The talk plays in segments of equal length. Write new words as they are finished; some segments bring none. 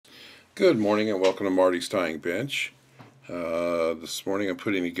Good morning and welcome to Marty's Tying Bench. This morning I'm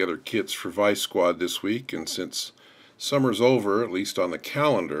putting together kits for Vice Squad this week, and since summer's over, at least on the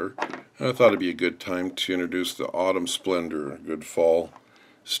calendar, I thought it'd be a good time to introduce the Autumn Splendor, a good fall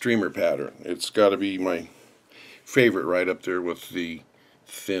streamer pattern. It's got to be my favorite, right up there with the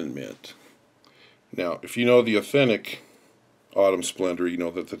Thin Mint. Now, if you know the authentic Autumn Splendor, you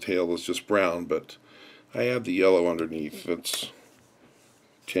know that the tail is just brown, but I add the yellow underneath. That's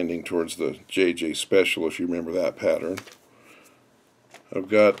tending towards the JJ Special, if you remember that pattern. I've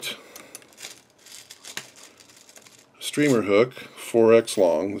got a streamer hook, 4x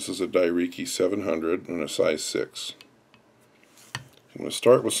long. This is a Dai Riki 700 and a size 6. I'm going to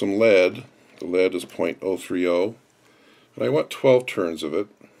start with some lead. The lead is .030, and I want 12 turns of it.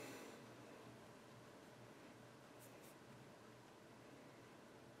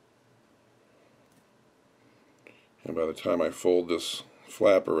 And by the time I fold this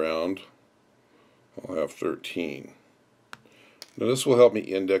flap around, I'll have 13. Now this will help me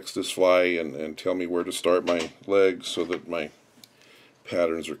index this fly and tell me where to start my legs so that my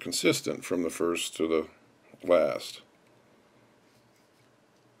patterns are consistent from the first to the last.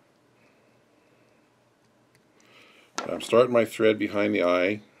 I'm starting my thread behind the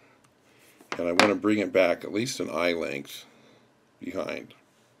eye, and I want to bring it back at least an eye length behind.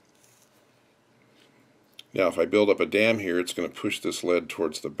 Now if I build up a dam here, it's going to push this lead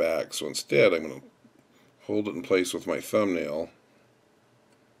towards the back, so instead I'm going to hold it in place with my thumbnail.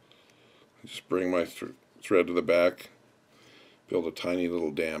 Just bring my thread to the back, build a tiny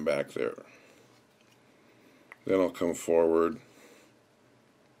little dam back there. Then I'll come forward,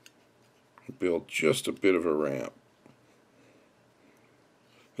 build just a bit of a ramp.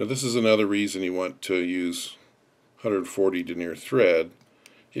 Now this is another reason you want to use 140 denier thread.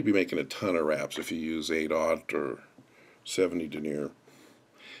 You'd be making a ton of wraps if you use 8/0 or 70 denier.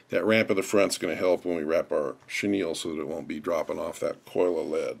 That ramp at the front is going to help when we wrap our chenille so that it won't be dropping off that coil of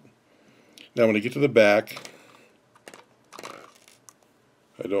lead. Now when I get to the back,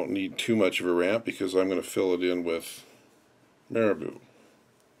 I don't need too much of a ramp because I'm going to fill it in with marabou.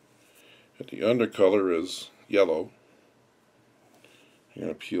 And the undercolor is yellow. I'm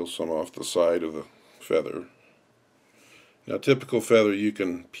going to peel some off the side of the feather. Now typical feather you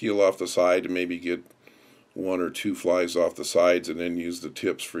can peel off the side and maybe get 1 or 2 flies off the sides and then use the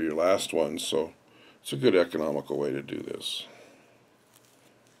tips for your last one, so it's a good economical way to do this.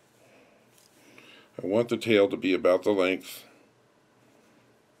 I want the tail to be about the length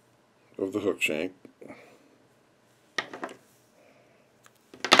of the hook shank.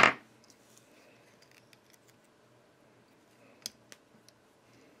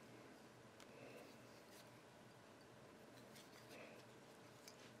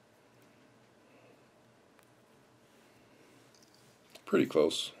 Pretty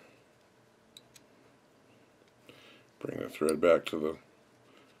close. Bring the thread back to the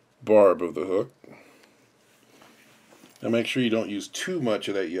barb of the hook. Now make sure you don't use too much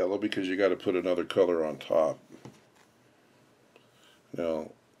of that yellow because you got to put another color on top.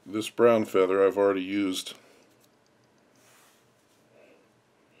 Now this brown feather I've already used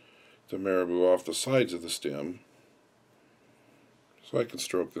the marabou off the sides of the stem, so I can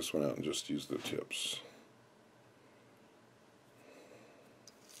stroke this one out and just use the tips.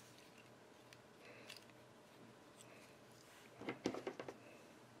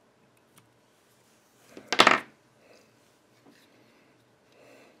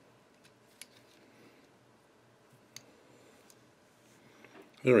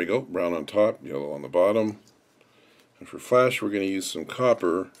 There we go, brown on top, yellow on the bottom. And for flash, we're going to use some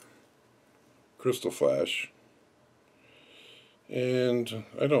copper crystal flash. And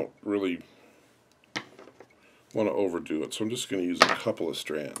I don't really want to overdo it, so I'm just going to use a couple of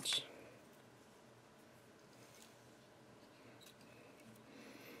strands.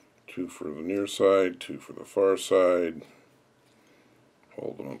 Two for the near side, 2 for the far side.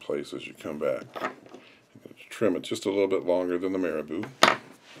 Hold them in place as you come back. I'm going to trim it just a little bit longer than the marabou.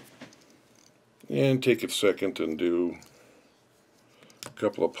 And take a second and do a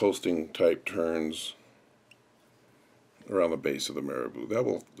couple of posting type turns around the base of the marabou. That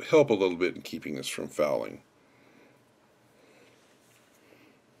will help a little bit in keeping this from fouling.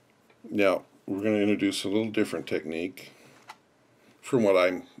 Now we're going to introduce a little different technique from what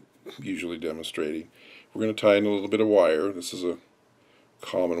I'm usually demonstrating. We're going to tie in a little bit of wire. This is a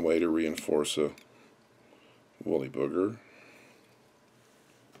common way to reinforce a woolly booger.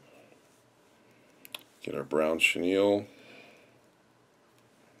 Get our brown chenille.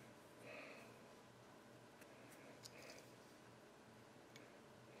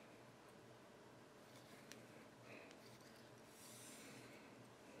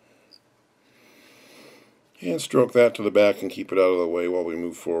 And stroke that to the back and keep it out of the way while we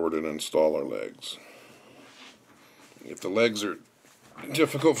move forward and install our legs. If the legs are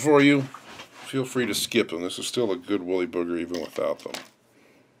difficult for you, feel free to skip them. This is still a good woolly booger even without them.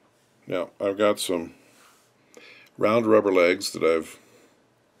 Now, I've got some round rubber legs that I've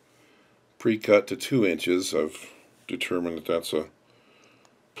pre-cut to 2 inches. I've determined that that's a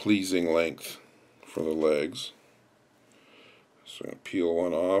pleasing length for the legs. So I'm going to peel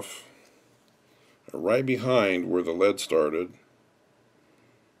one off. Right behind where the lead started,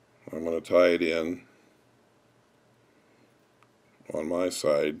 I'm going to tie it in on my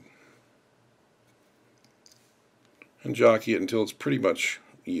side and jockey it until it's pretty much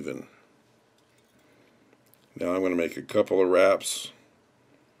even. Now I'm going to make a couple of wraps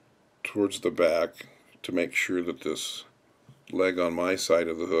towards the back to make sure that this leg on my side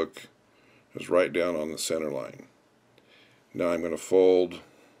of the hook is right down on the center line. Now I'm going to fold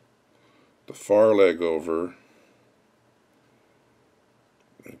the far leg over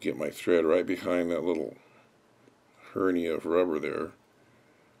and get my thread right behind that little hernia of rubber there.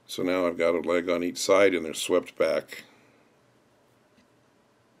 So now I've got a leg on each side and they're swept back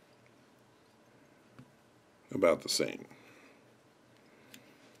about the same.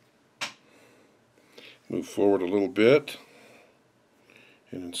 Move forward a little bit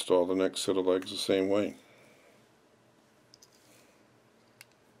and install the next set of legs the same way.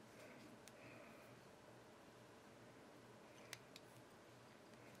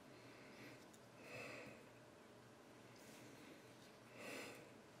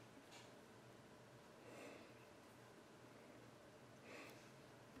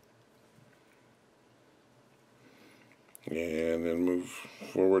 And then move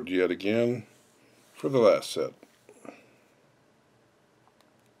forward yet again for the last set.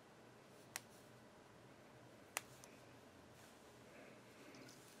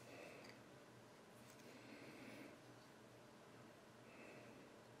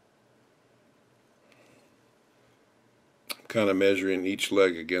 I'm kind of measuring each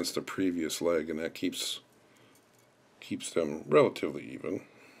leg against the previous leg, and that keeps them relatively even.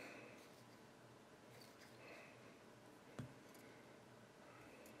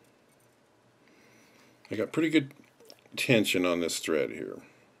 I got pretty good tension on this thread here.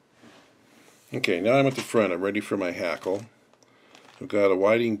 Okay, now I'm at the front. I'm ready for my hackle. I've got a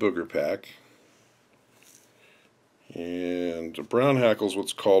whiting booger pack. And a brown hackle is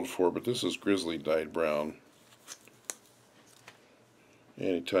what's called for, but this is grizzly dyed brown.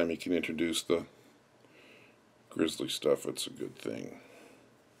 Anytime you can introduce the grizzly stuff, it's a good thing.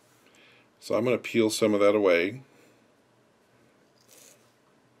 So I'm going to peel some of that away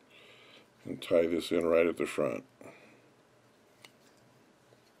and tie this in right at the front.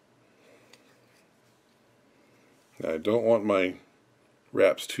 Now I don't want my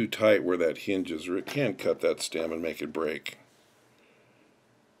wraps too tight where that hinges, or it can cut that stem and make it break.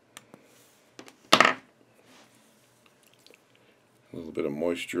 A little bit of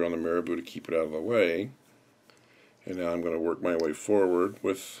moisture on the marabou to keep it out of the way. And now I'm going to work my way forward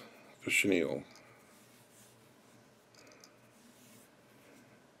with the chenille.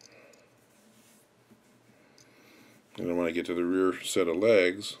 And then when I get to the rear set of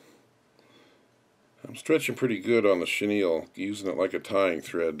legs, I'm stretching pretty good on the chenille, using it like a tying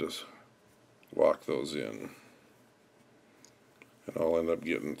thread to lock those in. And I'll end up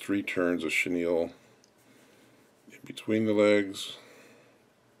getting 3 turns of chenille in between the legs.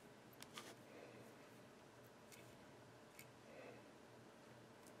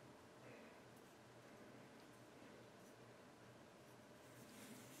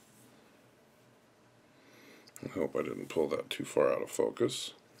 I hope I didn't pull that too far out of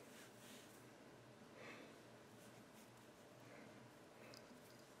focus.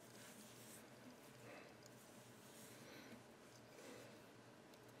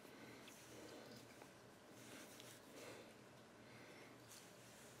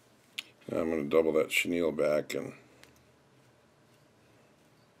 Now I'm going to double that chenille back, and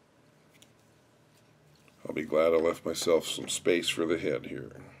I'll be glad I left myself some space for the head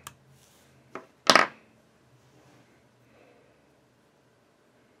here.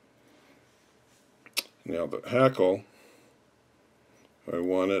 Now the hackle, I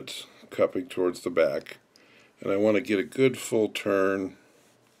want it cupping towards the back, and I want to get a good full turn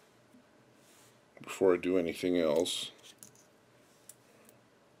before I do anything else.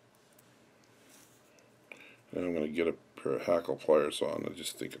 And I'm going to get a pair of hackle pliers on. I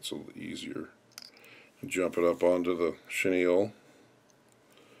just think it's a little easier. Jump it up onto the chenille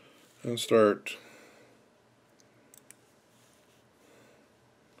and start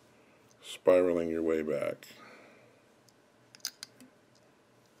spiraling your way back.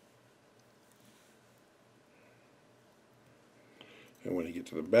 And when you get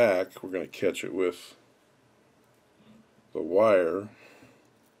to the back, we're going to catch it with the wire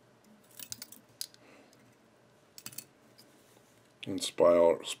and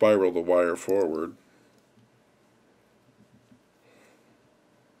spiral the wire forward.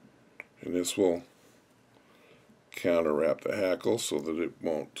 And this will counterwrap the hackle so that it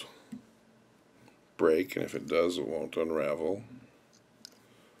won't break, and if it does, it won't unravel.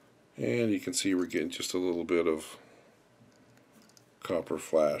 And you can see we're getting just a little bit of copper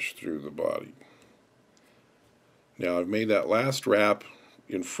flash through the body. Now I've made that last wrap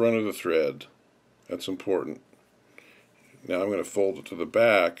in front of the thread. That's important. Now I'm going to fold it to the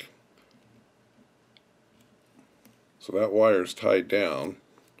back so that wire is tied down,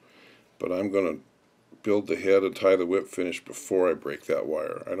 but I'm going to build the head and tie the whip finish before I break that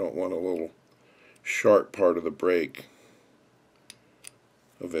wire. I don't want a little sharp part of the break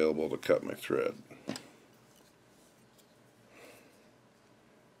available to cut my thread.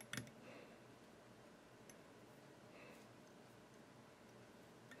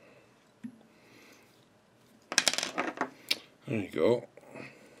 There you go.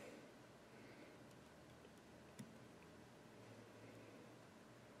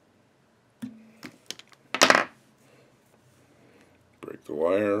 Break the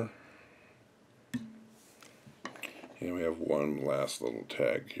wire. And we have one last little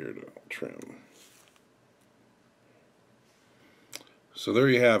tag here to trim. So there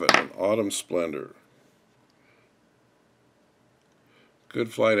you have it, an autumn Splendor.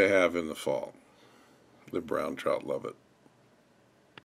 Good fly to have in the fall. The brown trout love it.